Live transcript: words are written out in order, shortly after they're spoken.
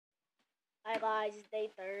Hi guys, it's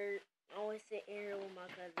day 3rd. I always sit here with my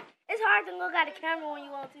cousin. It's hard to look at the camera when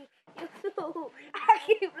you want to. YouTube. I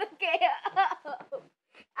keep looking up.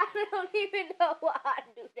 I don't even know why I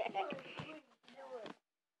do that.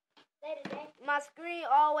 My screen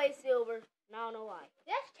always silver. And I don't know why.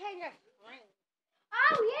 Let's change our screen.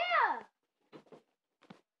 Oh yeah.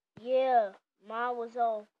 Yeah, mine was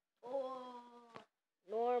on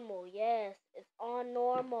normal. Yes, it's on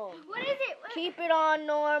normal. What is it? Keep it on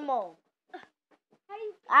normal.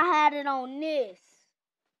 I had it on this.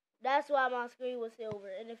 That's why my screen was silver.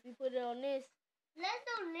 And if you put it on this. Let's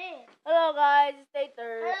do this. Hello guys, it's day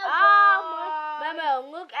 3rd. Memo,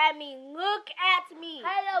 look at me. Look at me.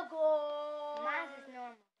 Hello guys. Mine is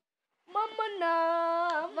normal. Mama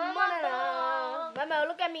na. Memo,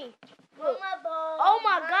 look at me. Look. Oh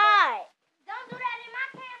my God. Don't do that in my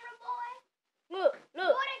camera, boy. Look. Put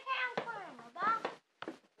a camera, dog.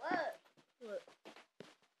 What? Look.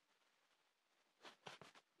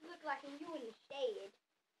 You look like you in the shade.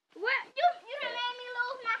 What? You done made me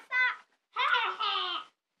lose my sock.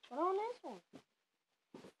 Put on this one.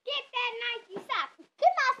 Get that Nike sock.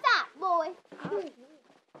 Get my sock, boy.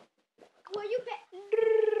 Will you pay?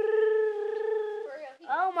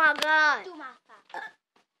 Oh my God. Do my sock.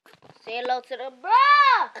 Say hello to the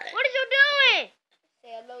bruh. What are you doing?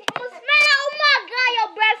 Say hello to I'm gonna smell. Oh my God, your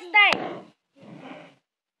breath stinks.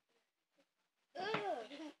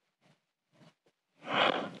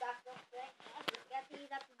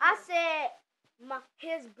 I said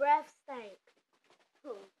his breath stank.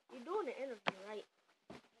 You're doing the interview, right?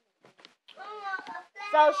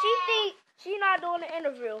 So she think she not doing the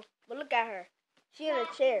interview, but look at her. She in a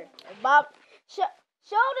chair. Bob, show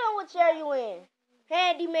them what chair you in.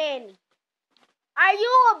 Handy Manny. Are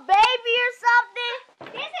you a baby or something?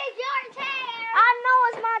 This is your chair. I know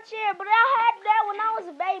it's my chair, but I had that when I was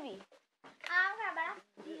a baby.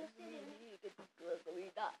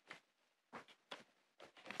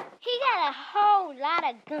 He got a whole lot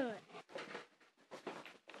of guns.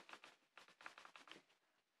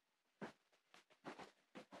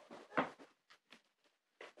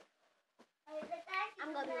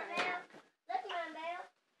 I'm gonna be right back. Look, my bell.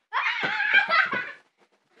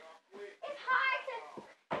 It's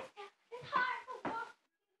hard to walk.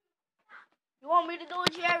 You want me to do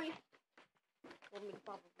it, Jerry? Want me to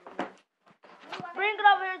pop it? Bring it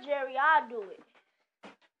over here, Jerry. I'll do it.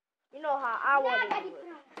 You know how I want to do it.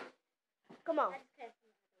 Come on.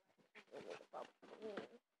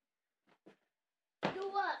 Do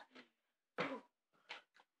what?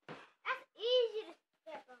 That's easy to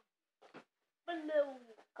step on. Balloon.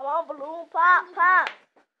 Come on, balloon. Pop.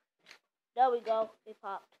 There we go. It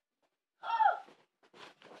popped.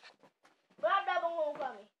 Grab that balloon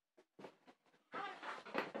for me.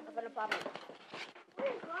 I'm gonna pop it. What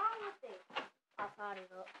is wrong with it? I tied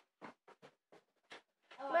it up.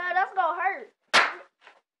 Man, that's gonna hurt.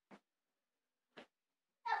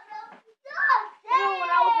 When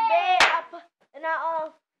I was in bed, and I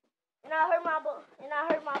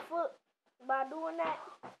hurt my foot by doing that.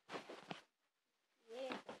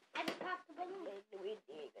 Yeah, I just popped the balloon.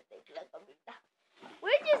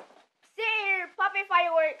 We just sit here popping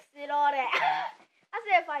fireworks and all that. I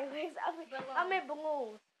said fireworks. I meant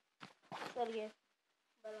balloons. Say it again.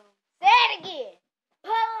 Balloon. Say it again.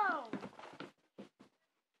 Balloon.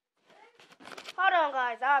 Hold on,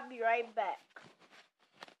 guys. I'll be right back.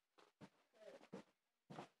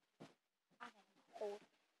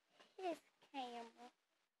 His camera.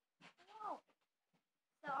 Whoa.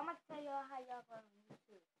 So I'm gonna tell y'all how y'all go on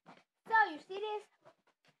YouTube. So you see this?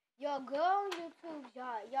 Y'all go on YouTube,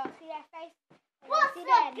 y'all see that face? What's see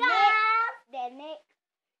up, guys? That neck?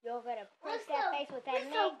 Y'all gotta press that face with that What's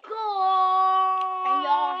neck. up,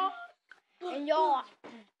 guys? And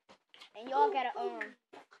y'all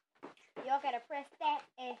gotta press that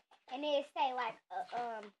and then it say like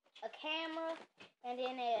a camera, and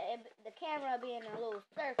then the camera be in a little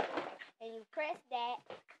circle, and you press that,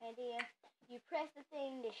 and then you press the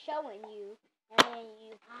thing that's showing you, and then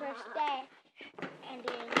you press that, and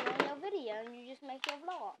then you're on your video, and you just make your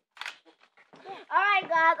vlog. Yeah. Alright,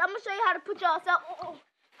 guys, I'm gonna show you how to put yourself.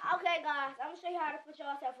 Okay, guys, I'm gonna show you how to put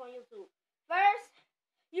yourself on YouTube. First,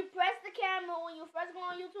 you press the camera when you first go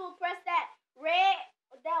on YouTube. Press that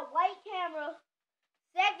white camera.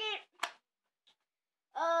 Second,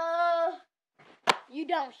 You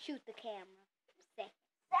don't shoot the camera.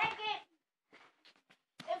 Second,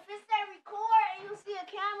 if it say record and you see a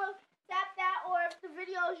camera, tap that. Or if the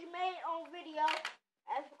videos you made on video,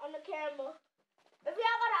 as on the camera. If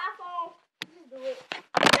y'all got an iPhone, just do it.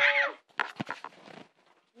 And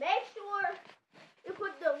make sure you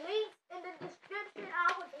put the links in the description.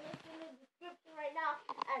 I'll put the links in the description right now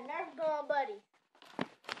at Nerf Gun Buddy.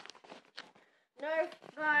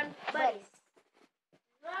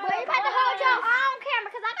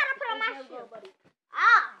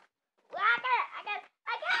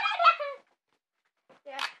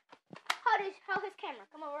 camera.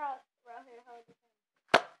 Come over out here to hold the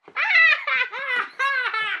camera.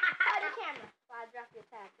 Hold the camera while I drop your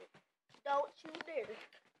tablet. Don't you dare.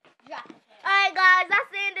 Drop it. Alright guys, that's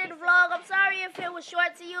the end of the vlog. I'm sorry if it was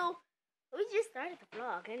short to you. We just started the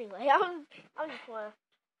vlog anyway. I'm just playing.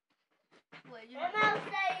 And I'll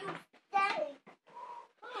say you stay.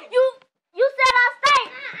 You said I stay.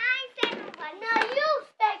 I ain't said nobody. No, you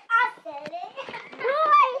stay. I said it.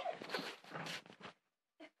 Boy.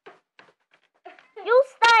 You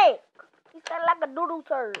stay. You stay like a doodle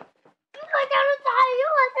turd. You go down the side. You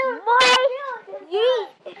want to. Boy. Yeet.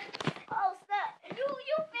 Oh, stop. You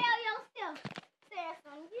fail yourself. Say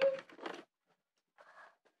something.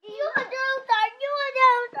 You a doodle turd. You a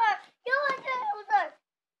doodle turd. You a doodle turd.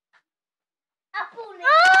 I pulled it.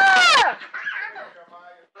 Ah!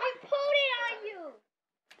 I pulled it on you.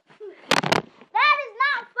 That is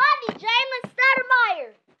not funny, Jamin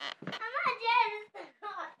Stoudemire. I'm not James.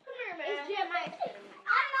 Come here, man. It's Jim. I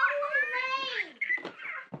know his name.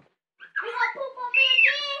 You gonna poop on me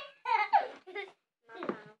again?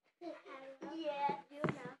 Yeah, you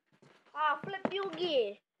know. I'll flip you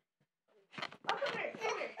again. Oh, come here.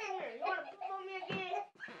 You want to poop on me again?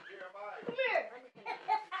 Come here.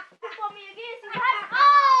 Poop on me again. See what happens?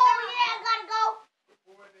 Oh, yeah, I gotta go.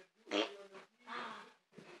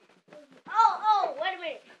 Oh, wait a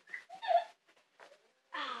minute.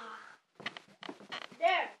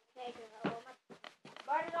 There.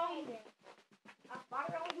 Brought it on you. I brought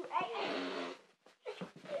it on you. Hey.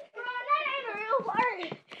 Bro, that ain't a real word.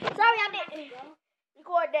 Sorry, I didn't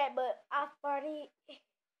record that, but I farted.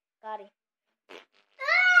 Got it.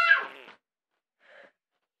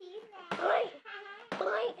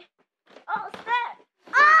 Boink. Oh, stop.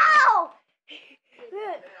 Oh!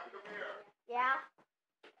 Yeah.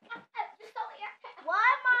 Why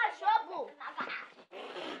am I in trouble?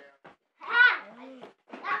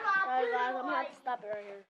 Alright guys, I'm gonna have to stop it right here.